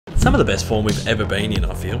Some of the best form we've ever been in,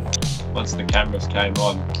 I feel. Once the cameras came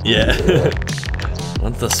on. Yeah.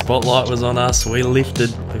 Once the spotlight was on us, we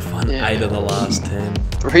lifted. We've won 8 of the last 10.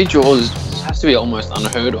 3 draws has to be almost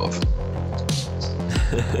unheard of.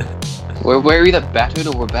 we're either battered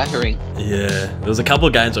or we're battering. Yeah, there was a couple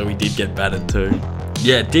of games where we did get battered too.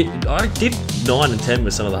 Yeah, I did 9 and 10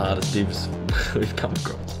 with some of the hardest divs we've come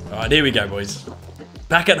across. All right, here we go, boys.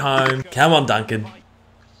 Back at home. Come on, Duncan.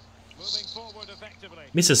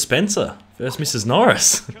 Mrs. Spencer versus Mrs.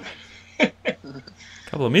 Norris.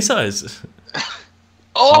 Couple of missos.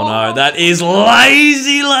 Oh no, that is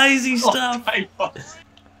lazy stuff.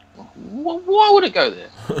 Why would it go there?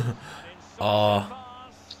 Oh.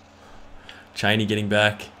 Cheney getting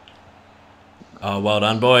back. Oh, well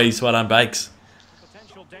done, boys. Well done, Bakes.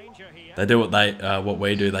 They do what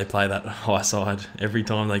we do. They play that high side every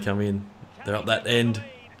time they come in. They're up that end.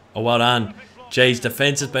 Oh, well done. Geez,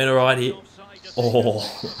 defence has been alright here. Oh,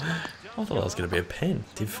 I thought that was going to be a pen.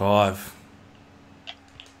 Div 5.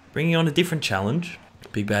 Bringing on a different challenge.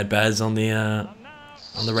 Big Bad Baz on the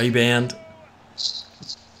rebound.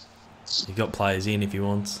 You've got players in if he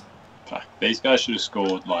wants. Fuck, these guys should have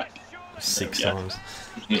scored like 6 times.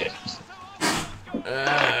 Yeah.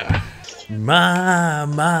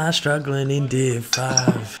 My struggling in Div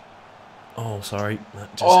 5. Oh, sorry.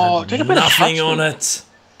 That just had nothing on it.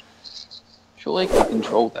 Surely I can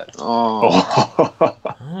control that. Oh,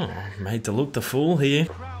 made to look the fool here.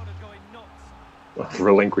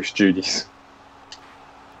 Relinquish duties.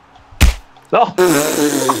 Oh.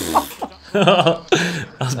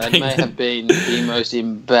 That may have been the most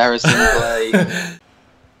embarrassing play.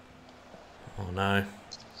 Oh no.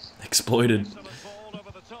 Exploited.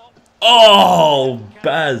 Oh,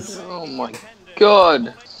 Baz. Oh my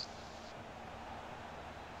god.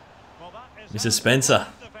 Mrs. Spencer.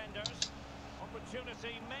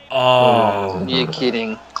 Oh. You're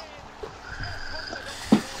kidding.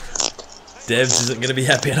 Devs isn't going to be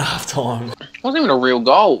happy at half time. It wasn't even a real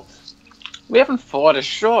goal. We haven't fired a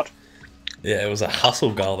shot. Yeah, it was a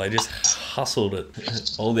hustle goal. They just hustled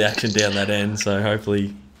it. All the action down that end, so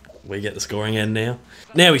hopefully we get the scoring end now.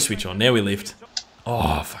 Now we switch on. Now we lift.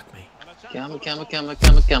 Oh, fuck me.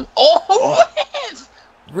 Come. Oh,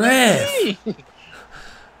 ref!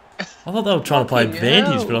 I thought they were trying to play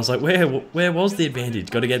advantage, but I was like, where was the advantage?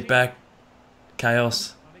 Got to get back.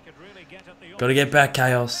 Chaos. Got to get back,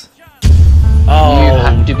 Chaos. Oh, you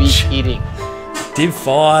have to be kidding. Div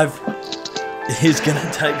 5 is going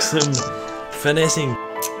to take some finessing.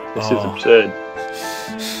 This is absurd.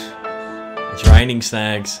 It's raining,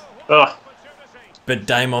 Snags. Oh. But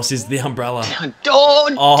Deimos is the umbrella.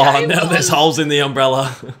 Oh, now there's holes in the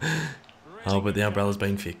umbrella. Oh, but the umbrella's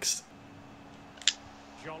been fixed.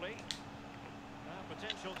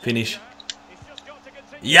 Finish.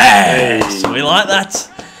 Yes! We like that.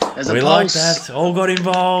 We like that. All got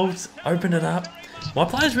involved. Open it up. My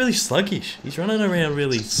player's really sluggish. He's running around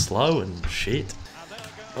really slow and shit.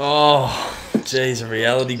 Oh, jeez, a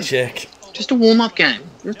reality check. Just a warm-up game.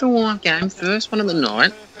 Just a warm-up game. First one of the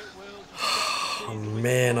night. Oh,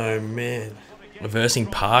 man, oh, man. Reversing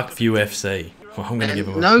Parkview FC. Well, I'm going to give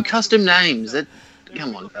him no custom names.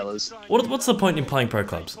 Come on, fellas. What's the point in playing pro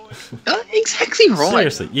clubs? Exactly right.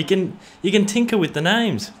 Seriously, you can tinker with the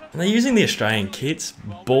names. And they're using the Australian kits.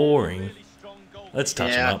 Boring. Let's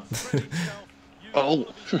touch them up. Oh,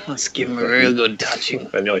 let's give them a real good touching.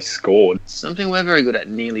 They nearly scored. Something we're very good at,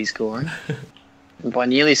 nearly scoring. And by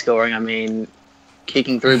nearly scoring, I mean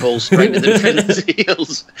kicking through balls straight to the defender's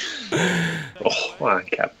heels. Oh, wow,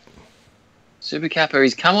 Cap. Super Kappa,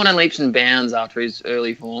 he's come on in leaps and bounds after his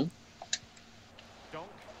early form.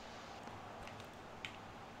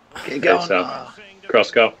 Get going.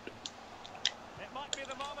 Cross go.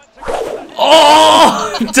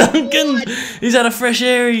 Oh, Duncan! He's had a fresh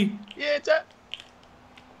airy. Yeah, it's a...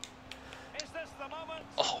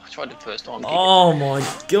 Oh, I tried the first time. Oh my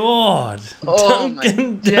god. Oh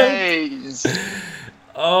Duncan, my days.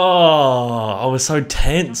 Oh, I was so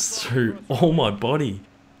tense through all my body.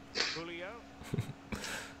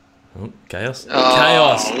 Oh, Chaos. Oh,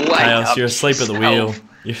 Chaos. Chaos, up you're asleep at the wheel. yourself.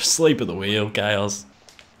 You're asleep at the wheel, Chaos.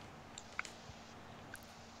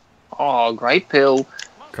 Oh, great pill.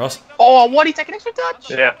 Cross. Oh, what? He take an extra touch?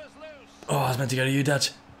 Yeah. Oh, I was meant to go to you,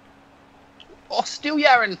 Dutch. Oh, still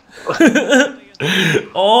Yaron.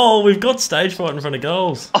 Oh, we've got stage fright in front of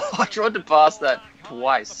goals. Oh, I tried to pass that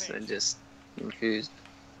twice and just refused.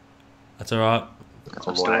 That's alright.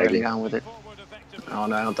 I'm still really going with it. Oh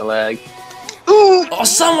no, not the lag. Ooh! Oh,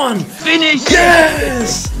 someone! Finish!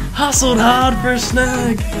 Yes! Hustled hard for a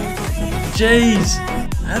snag. Jeez.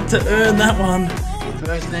 Had to earn that one.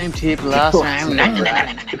 First name tip, last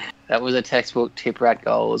name. That was a textbook tip rat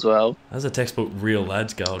goal as well. That was a textbook real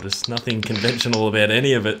lads goal. Just nothing conventional about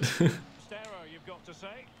any of it.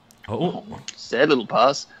 Oh. Sad little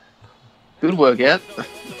pass. Good workout.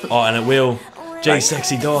 Oh, and it will. Gee,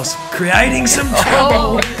 sexy Doss. Creating some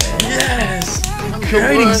trouble. Yes.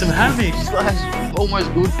 Creating some havoc. Slash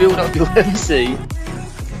almost good build up you'll ever see.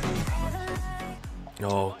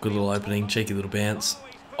 Oh, good little opening. Cheeky little bounce.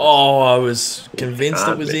 Oh, I was convinced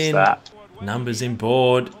it was in. That. Numbers in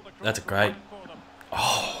board. That's great.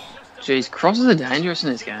 Oh. Jeez, crosses are dangerous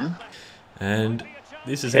in this game. And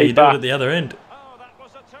this is how you do it at the other end.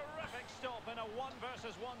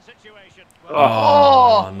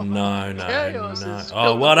 Oh, no.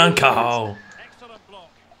 Oh, well done, Cole.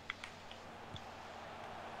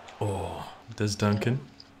 Oh, there's Duncan.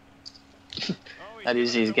 That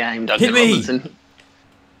is his game, Duncan Hit me. Robinson.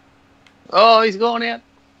 Oh, he's gone out.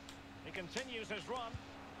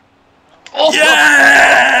 Oh,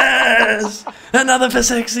 Yes! Another for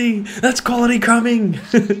sexy. That's quality crumbing.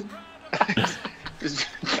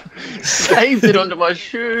 saved it onto my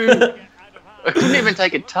shoe. I couldn't even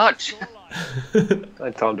take a touch.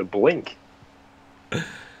 No time to blink.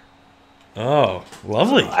 Oh,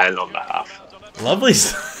 lovely. And on the half. Lovely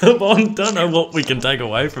stuff. I don't know what we can take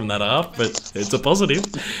away from that half, but it's a positive.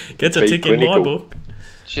 Gets a Be tick in my clinical. book.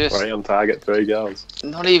 Just 3 on target, 3 goals.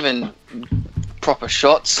 not even proper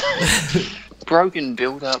shots. Broken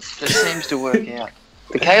build-up. Just seems to work out.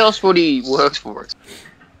 The chaos footy works for us.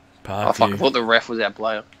 Oh, fuck, I thought the ref was our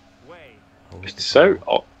player.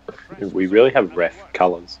 So, we really have ref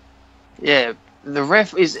colours. Yeah, the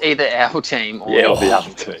ref is either our team or... Yeah, or the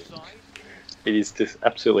other team. It is just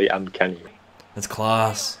absolutely uncanny. That's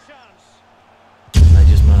class. They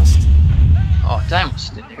just must. Oh,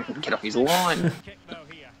 Damos didn't get off his line.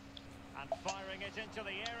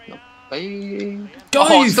 Go, Oh,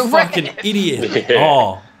 you it's the fucking ref. idiot!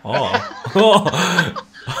 Yeah. Oh.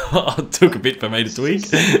 It took a bit for me to tweak.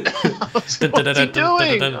 What's he doing?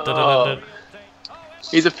 Oh.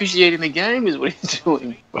 He's officiating the game, is what he's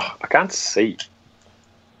doing. Oh, I can't see.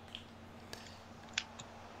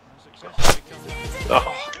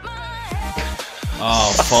 Oh,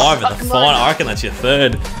 Oh, 5 at the final. I reckon that's your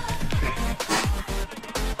third.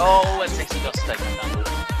 Oh, that's sexy just take that number.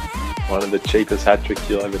 one of the cheapest hat tricks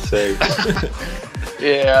you'll ever see.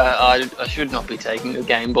 Yeah, I should not be taking a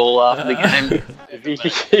game ball after the game. if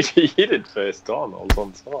he hit it first time, I was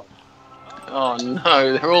on side. Oh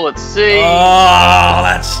no, they're all at sea. Oh,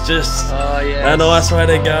 that's just Oh, yeah. a nice way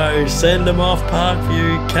to go. Send them off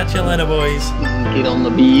Parkview. Catch you later, boys. Get on the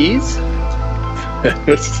beers.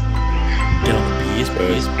 Get on the beers, boys.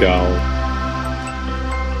 First goal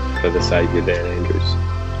for the saviour Dandrews.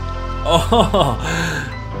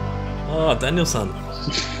 Oh, Danielson.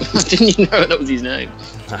 Didn't you know that was his name?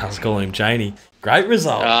 I was calling him Cheney. Great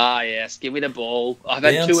result. Ah, yes. Give me the ball. I've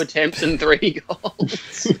had 2 attempts and 3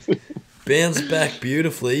 goals. Bounced back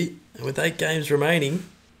beautifully. And with 8 games remaining,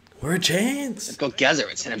 we're a chance. I've got Gaza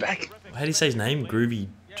at centre back. How do you say his name? Groovy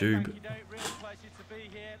Jube.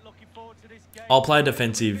 I'll play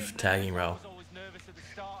defensive tagging role.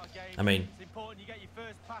 I mean,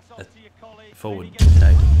 forward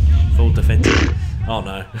tag. Full defensive. Oh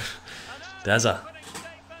no. Dazza.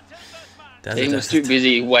 He was too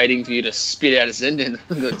busy waiting for you to spit out a sentence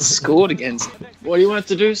and got scored against. What do you want us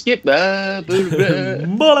to do, Skip?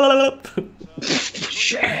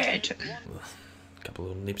 Shit. Couple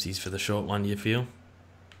little nipsies for the short one, you feel?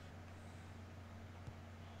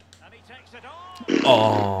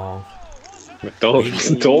 Oh. MacDonald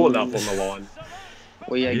wasn't tall enough on the line.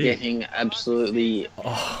 We are getting absolutely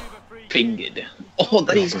fingered. Oh,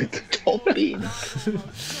 that is top in.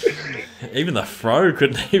 Even the throw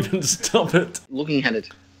couldn't even stop it. Looking at it.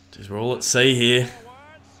 Just we're all at sea here.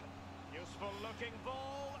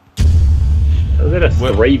 Was it a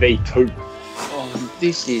 3v2 Oh,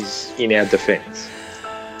 this is... in our defence?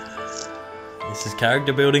 This is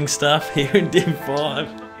character building stuff here in Div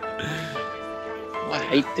 5. I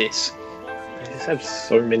hate this. They just have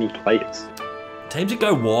so many players. Teams that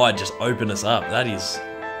go wide just open us up. That is...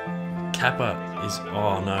 Kappa is...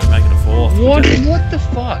 Oh no, make it a 4th. What? What the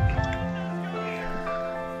fuck?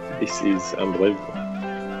 This is unbelievable.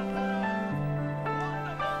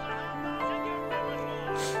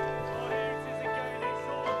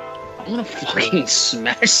 I want to fucking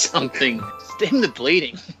smash something. Stem the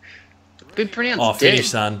bleeding. Been pronounced Oh, dead. finish,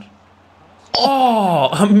 son. Oh,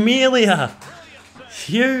 Amelia!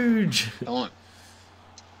 Huge! Don't.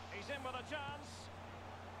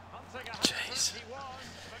 Jeez.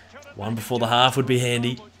 One before the half would be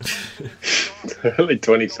handy. Only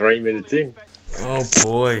 23 minutes in. Oh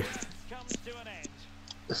boy.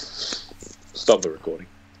 Stop the recording.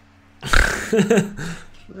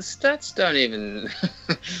 The stats don't even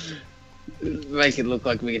make it look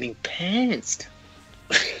like we're getting pantsed.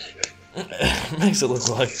 Makes it look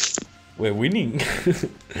like we're winning.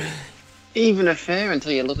 Even a fair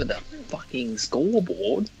until you look at the fucking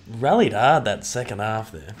scoreboard. Rallied hard that second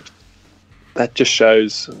half there. That just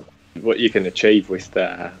shows what you can achieve with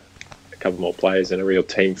a couple more players and a real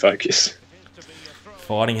team focus.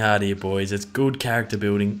 Fighting hard here, boys. It's good character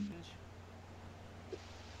building.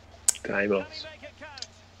 Damos.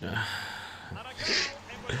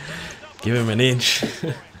 Give him an inch.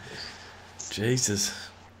 Jesus.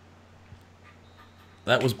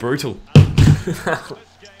 That was brutal.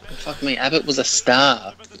 Fuck me, Abbott was a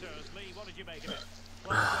star.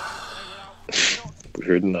 We've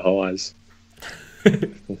ridden the highs.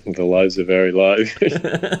 The lows are very low.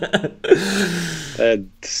 They had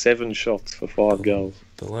 7 shots for 5 goals.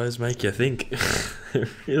 The lows make you think.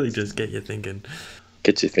 Really just get you thinking.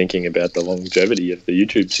 Gets you thinking about the longevity of the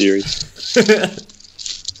YouTube series.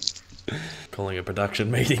 Calling a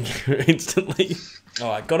production meeting instantly.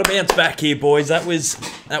 Alright, gotta bounce back here, boys. That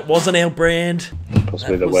wasn't our brand.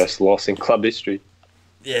 Possibly the worst loss in club history.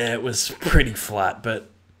 Yeah, it was pretty flat, but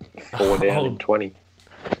 4 down in 20.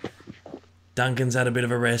 Duncan's had a bit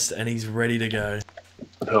of a rest and he's ready to go.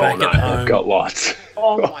 Oh back no, at home. I've got lights.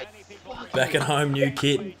 Oh my Back at home, new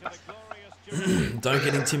kit. Don't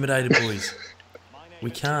get intimidated, boys.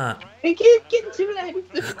 We can't. He can't get intimidated.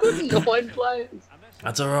 They've got 9 players.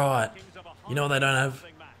 That's alright. You know what they don't have?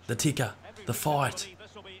 The ticker. The fight.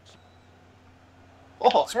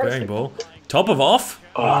 Oh, Sparing ball. Top of off.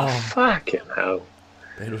 Oh, fucking hell.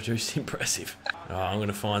 Beetlejuice impressive. Oh, I'm going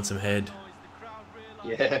to find some head.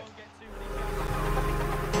 yeah.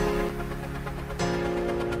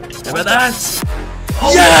 How about that?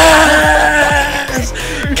 Yes!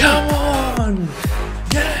 Come on!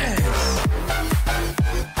 Yes!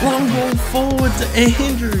 Long ball forward to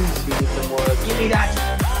Andrews. Give me that.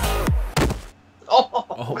 Oh.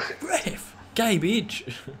 Oh, ref. Gay bitch.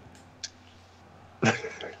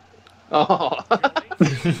 Oh.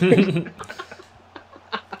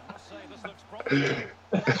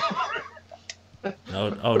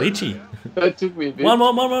 Oh, itchy. That took me a bit.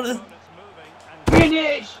 One.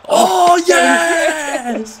 Finish! Oh,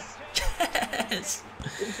 yes! Yes!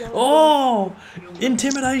 Oh!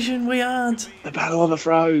 Intimidation, we aren't. The battle of the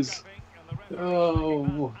throws.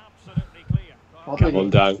 Oh. Come on,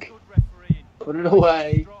 Dunk. Put it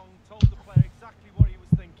away.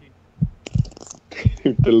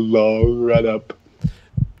 The long run up.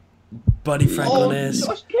 Buddy Franklin-esque.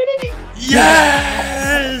 Josh Kennedy!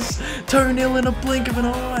 Yes! 2-0 in a blink of an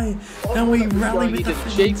eye. And we rally with the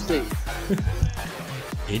cheeks.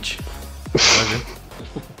 Itch.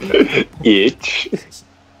 Itch.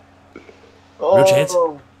 Real chance.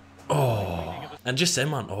 Oh. And just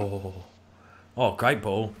send one. Oh. Oh, great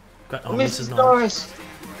ball. Great. Oh, this is nice.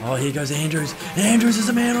 Oh, here goes Andrews. Andrews is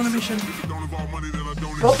a man on a mission.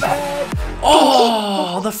 Not bad.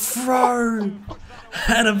 Oh, the throw.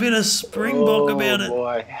 Had a bit of springbok about it. Oh,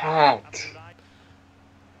 boy. Hacked.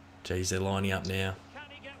 Jeez, they're lining up now.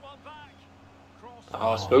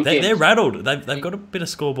 Oh, they're rattled. They've got a bit of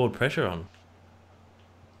scoreboard pressure on.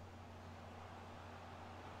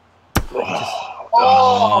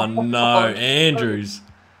 Oh no, Andrews.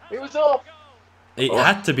 He was off. It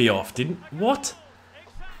had to be off, didn't? What?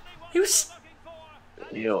 He was.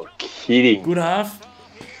 You're kidding. Good half.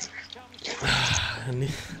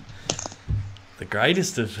 The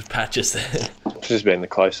greatest of patches there. This has been the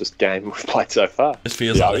closest game we've played so far. It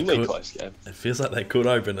feels the like only they close game. It feels like they could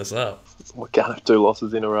open us up. We can't have 2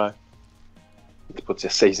 losses in a row. It puts our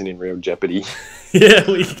season in real jeopardy. Yeah,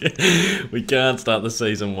 we can't start the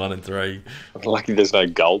season 1 and 3. I'm lucky there's no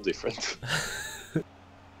goal difference.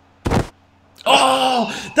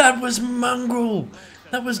 Oh, that was mongrel.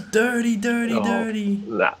 That was dirty.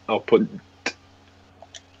 Nah, I'll put...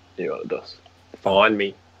 You know what it does. Find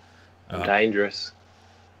me. I'm dangerous.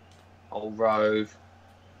 Old Rove.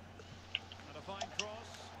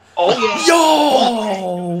 Oh, yeah.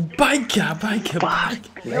 Yo! Baker.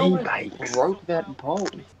 Broke that pole.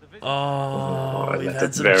 Oh, we've had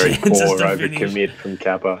that's a some very chances poor to overcommit from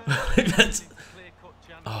Kappa.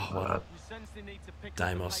 Oh, well.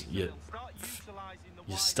 Damos, you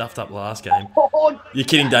stuffed up last game. You're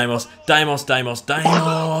kidding, Damos. Damos.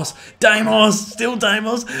 Still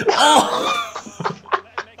Damos. Oh!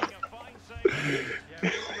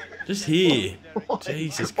 Just here.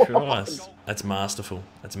 Jesus Christ. That's masterful.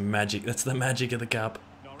 That's magic. That's the magic of the cup.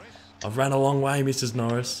 I've run a long way, Mrs.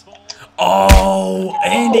 Norris. Oh,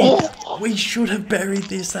 Andy. We should have buried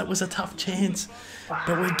this. That was a tough chance.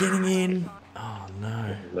 But we're getting in. Oh,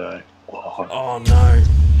 no. No. Oh, no.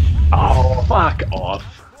 Oh, fuck off.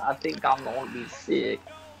 I think I'm gonna be sick.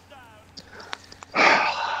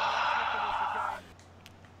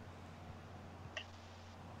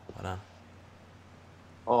 Well done.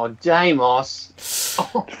 Oh, Jamos.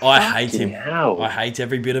 Oh, I hate fucking him. hell. I hate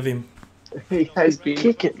every bit of him. he has been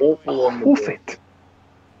Kick it. awful on the Hoof ball. it.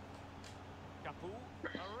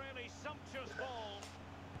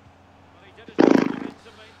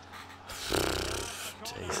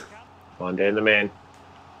 Jeez. Find Dan the man.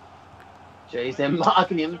 Jeez, they're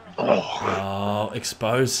marking him. Oh,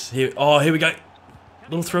 expose. Here. Oh, here we go.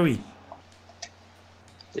 Little throwy.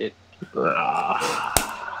 It. Ah.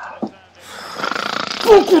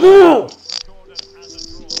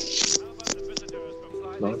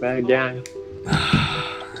 Not a bad game.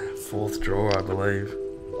 Fourth draw, I believe.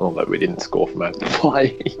 Although we didn't score from open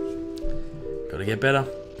play. Got to get better.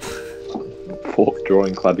 Fourth draw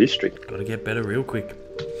in club history. Got to get better real quick.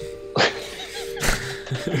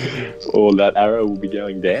 Or that arrow will be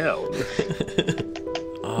going down.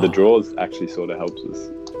 Oh. The draws actually sort of helps us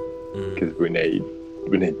because we need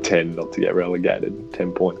 10 not to get relegated.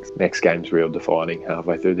 10 points. Next game's real defining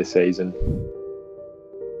halfway through the season.